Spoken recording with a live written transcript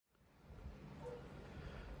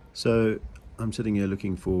So I'm sitting here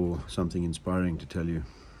looking for something inspiring to tell you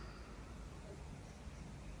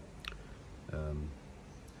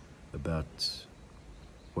about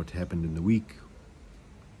what happened in the week,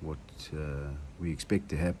 what we expect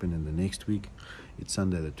to happen in the next week. It's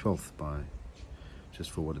Sunday the 12th,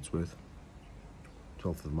 just for what it's worth,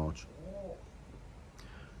 12th of March.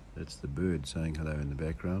 That's the bird saying hello in the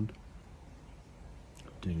background,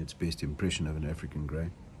 doing its best impression of an African grey.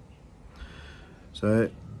 So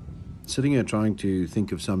sitting here trying to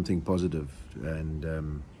think of something positive,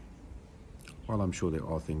 and while I'm sure there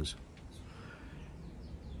are things,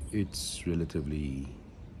 it's relatively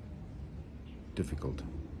difficult.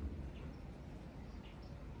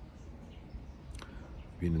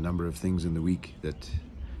 Been a number of things in the week that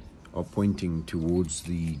are pointing towards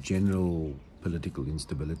the general political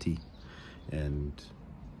instability and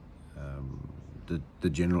the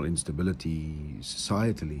general instability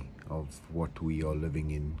societally of what we are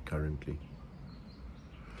living in currently.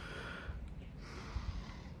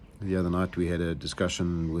 The other night we had a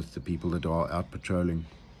discussion with the people that are out patrolling,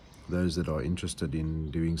 those that are interested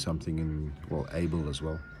in doing something able as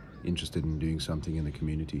well, interested in doing something in the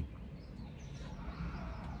community.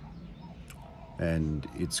 And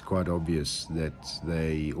it's quite obvious that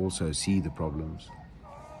they also see the problems,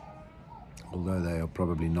 although they are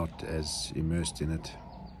probably not as immersed in it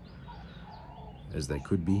as they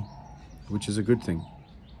could be, which is a good thing,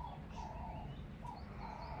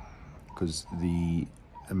 because the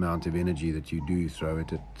amount of energy that you do throw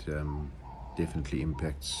at it definitely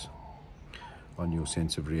impacts on your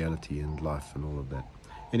sense of reality and life and all of that.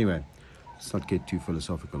 Anyway, let's not get too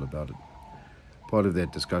philosophical about it. Part of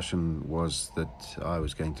that discussion was that I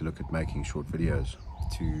was going to look at making short videos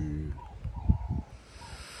to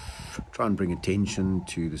try and bring attention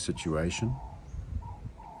to the situation,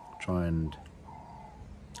 try and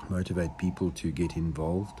motivate people to get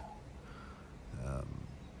involved,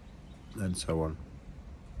 and so on.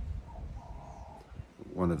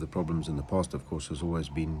 One of the problems in the past, of course, has always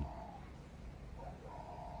been,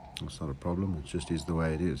 it's not a problem, it just is the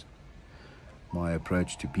way it is. My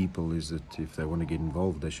approach to people is that if they want to get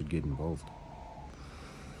involved, they should get involved.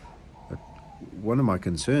 But one of my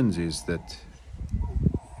concerns is that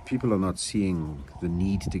people are not seeing the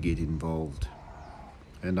need to get involved,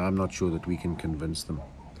 and I'm not sure that we can convince them.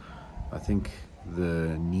 I think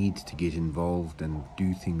the need to get involved and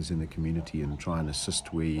do things in the community and try and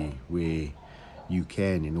assist where you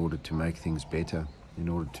can in order to make things better, in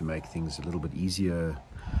order to make things a little bit easier,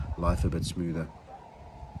 life a bit smoother,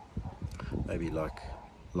 maybe like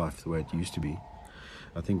life the way it used to be.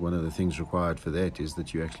 I think one of the things required for that is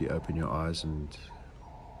that you actually open your eyes and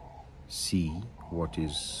see what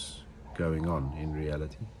is going on in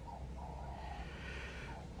reality.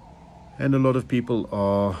 And a lot of people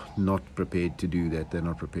are not prepared to do that. They're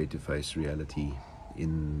not prepared to face reality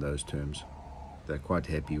in those terms. They're quite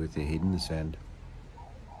happy with their head in the sand.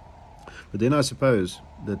 But then I suppose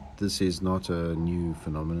that this is not a new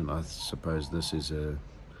phenomenon. I suppose this is a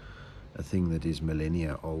thing that is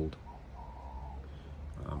millennia old.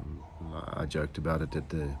 I joked about it at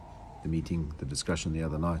the meeting, the discussion the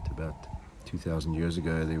other night. About 2,000 years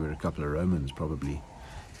ago, there were a couple of Romans probably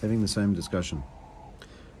having the same discussion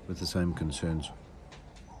with the same concerns.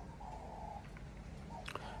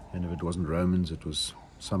 And if it wasn't Romans, it was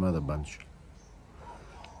some other bunch.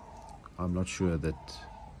 I'm not sure that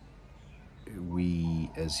we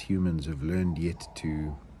as humans have learned yet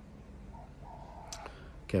to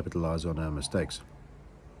capitalize on our mistakes,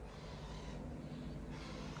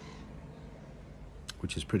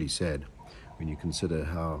 which is pretty sad when you consider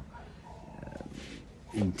how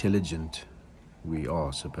intelligent we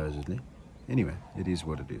are, supposedly. Anyway, it is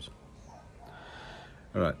what it is.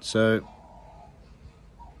 All right, so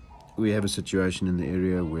we have a situation in the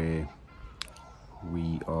area where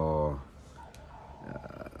we are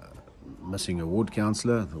missing a ward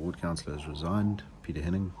councillor. The ward councillor has resigned, Peter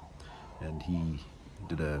Henning, and he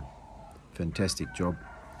did a fantastic job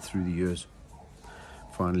through the years.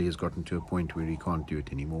 Finally has gotten to a point where he can't do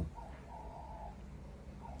it anymore.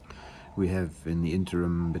 We have, in the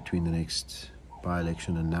interim between the next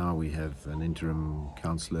by-election and now, we have an interim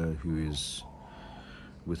councillor who is,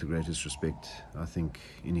 with the greatest respect, I think,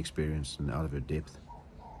 inexperienced and out of her depth.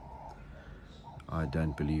 I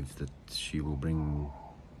don't believe that she will bring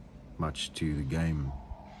much to the game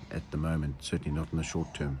at the moment, certainly not in the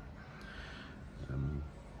short term.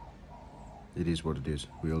 It is what it is.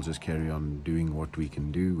 We'll just carry on doing what we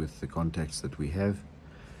can do with the contacts that we have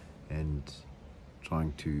and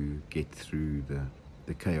trying to get through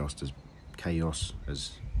the chaos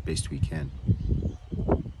as best we can.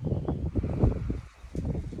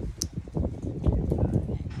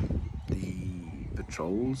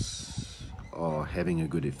 patrols are having a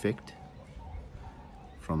good effect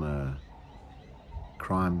from a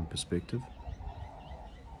crime perspective.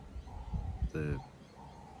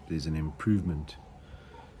 There's an improvement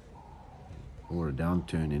or a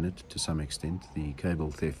downturn in it to some extent. The cable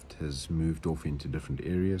theft has moved off into different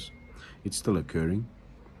areas. It's still occurring,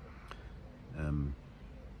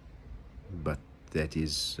 but that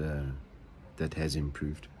has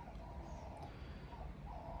improved.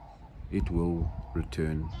 It will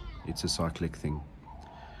return. It's a cyclic thing.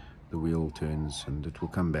 The wheel turns and it will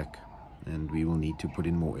come back, and we will need to put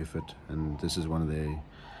in more effort. And this is one of the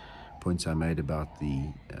points I made about the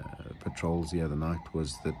patrols the other night,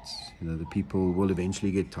 was that the people will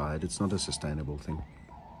eventually get tired. It's not a sustainable thing.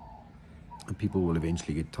 And people will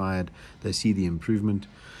eventually get tired. They see the improvement,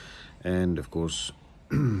 and of course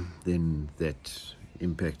then that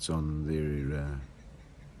impacts on their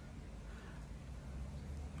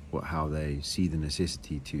how they see the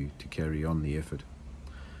necessity to carry on the effort.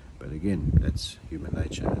 But again, that's human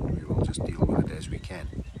nature, and we will just deal with it as we can,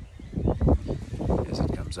 as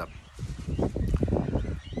it comes up.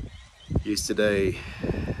 Yesterday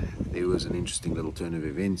there was an interesting little turn of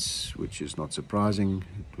events, which is not surprising.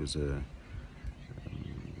 It was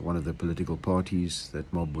one of the political parties,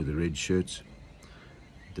 that mob with the red shirts,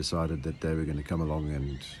 decided that they were going to come along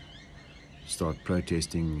and start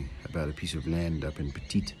protesting about a piece of land up in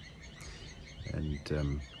Petite.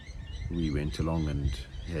 And we went along and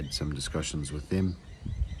had some discussions with them,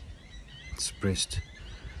 expressed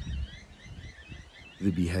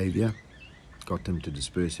the behavior, got them to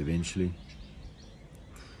disperse eventually,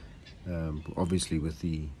 obviously with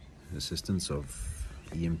the assistance of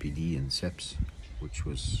EMPD and SAPS, which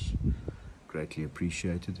was greatly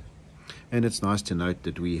appreciated. And it's nice to note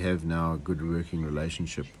that we have now a good working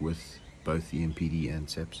relationship with both EMPD and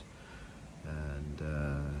SAPS. And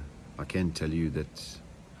I can tell you that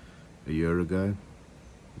a year ago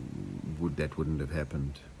that wouldn't have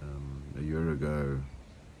happened. A year ago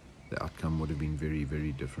the outcome would have been very,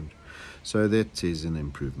 very different. So that is an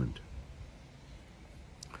improvement.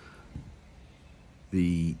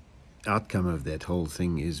 The outcome of that whole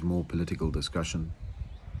thing is more political discussion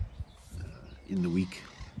in the week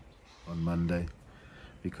on Monday,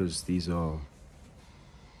 because these are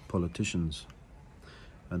politicians.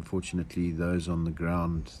 Unfortunately, those on the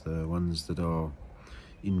ground, the ones that are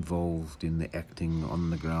involved in the acting on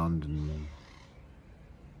the ground,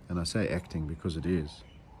 and I say acting because it is.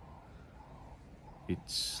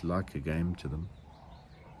 It's like a game to them.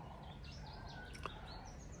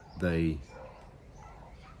 The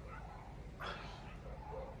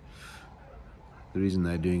reason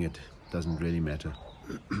they're doing it doesn't really matter.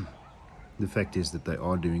 The fact is that they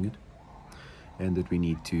are doing it, and that we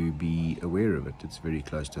need to be aware of it. It's very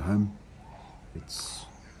close to home. It's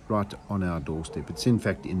right on our doorstep. It's in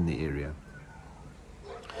fact in the area.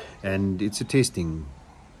 And it's a testing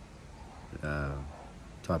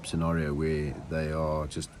type scenario where they are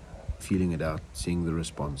just feeling it out, seeing the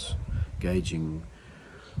response, gauging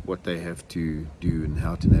what they have to do and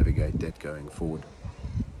how to navigate that going forward.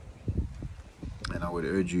 And I would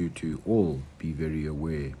urge you to all be very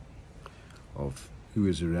aware of who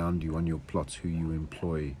is around you on your plots, who you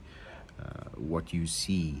employ, what you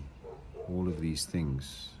see, all of these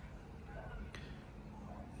things.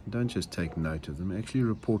 Don't just take note of them, actually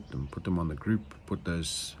report them, put them on the group, put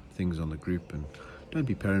those things on the group, and don't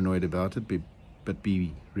be paranoid about it, but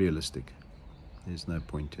be realistic. There's no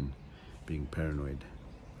point in being paranoid.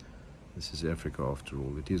 This is Africa after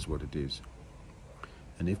all. It is what it is.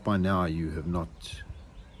 And if by now you have not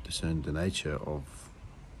discerned the nature of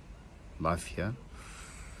life here,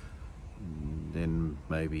 then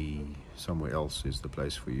maybe somewhere else is the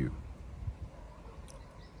place for you.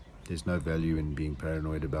 There's no value in being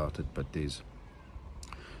paranoid about it, but there's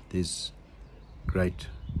great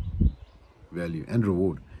value and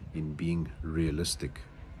reward in being realistic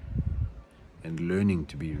and learning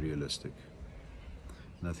to be realistic.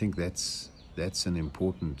 And I think that's an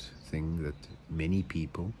important thing that many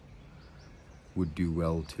people would do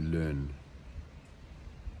well to learn.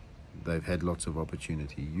 They've had lots of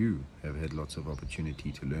opportunity. You have had lots of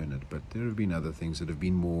opportunity to learn it, but there have been other things that have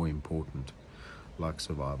been more important, like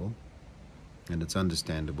survival, and it's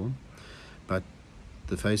understandable. But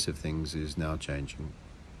the face of things is now changing,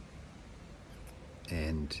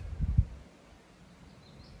 and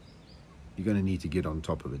you're going to need to get on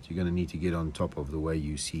top of it. You're going to need to get on top of the way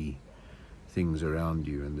you see things around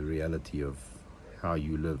you and the reality of how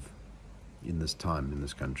you live in this time, in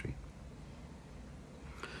this country.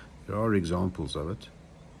 There are examples of it,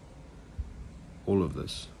 all of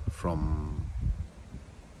this, from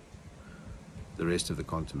the rest of the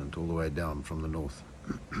continent, all the way down from the north.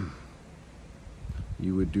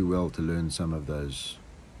 You would do well to learn some of those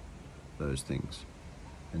things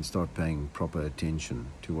and start paying proper attention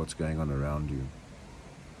to what's going on around you.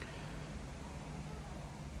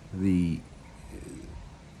 The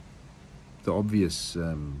obvious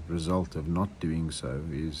result of not doing so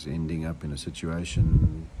is ending up in a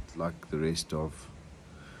situation like the rest of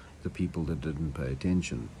the people that didn't pay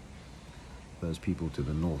attention, those people to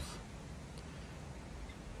the north.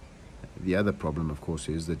 The other problem, of course,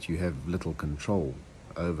 is that you have little control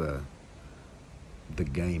over the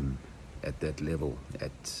game at that level,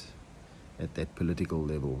 at that political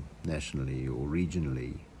level, nationally or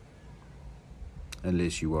regionally,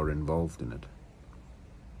 unless you are involved in it.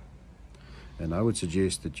 And I would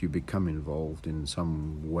suggest that you become involved in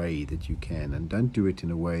some way that you can, and don't do it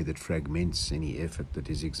in a way that fragments any effort that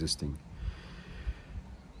is existing.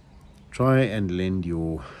 Try and lend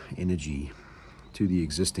your energy to the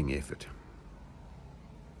existing effort.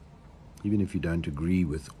 Even if you don't agree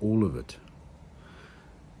with all of it,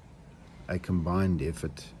 a combined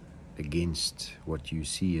effort against what you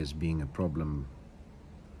see as being a problem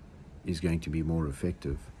is going to be more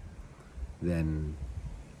effective than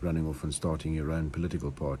running off and starting your own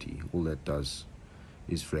political party. All that does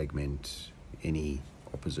is fragment any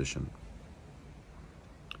opposition.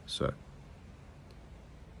 So,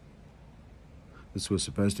 this was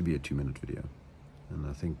supposed to be a 2-minute video, and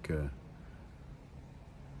I think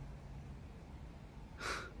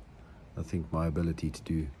my ability to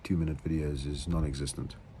do 2-minute videos is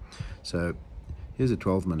non-existent. So here's a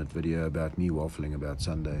 12-minute video about me waffling about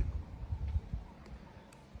Sunday.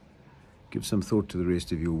 Give some thought to the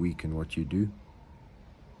rest of your week and what you do,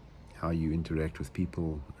 how you interact with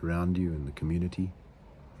people around you in the community,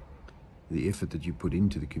 the effort that you put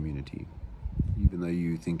into the community, even though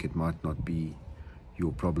you think it might not be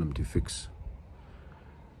your problem to fix.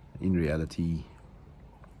 In reality,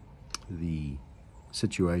 the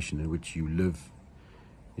situation in which you live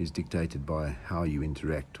is dictated by how you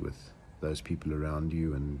interact with those people around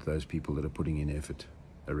you and those people that are putting in effort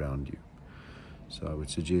around you. So I would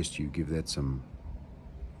suggest you give that some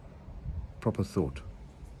proper thought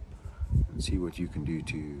and see what you can do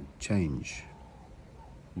to change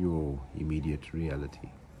your immediate reality.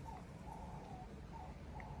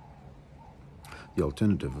 The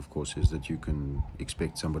alternative, of course, is that you can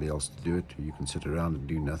expect somebody else to do it, or you can sit around and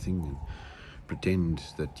do nothing and pretend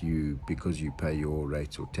that because you pay your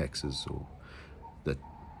rates or taxes, or that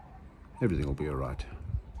everything will be all right.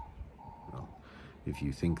 Well, if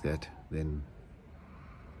you think that, then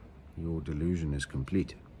your delusion is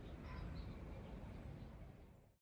complete.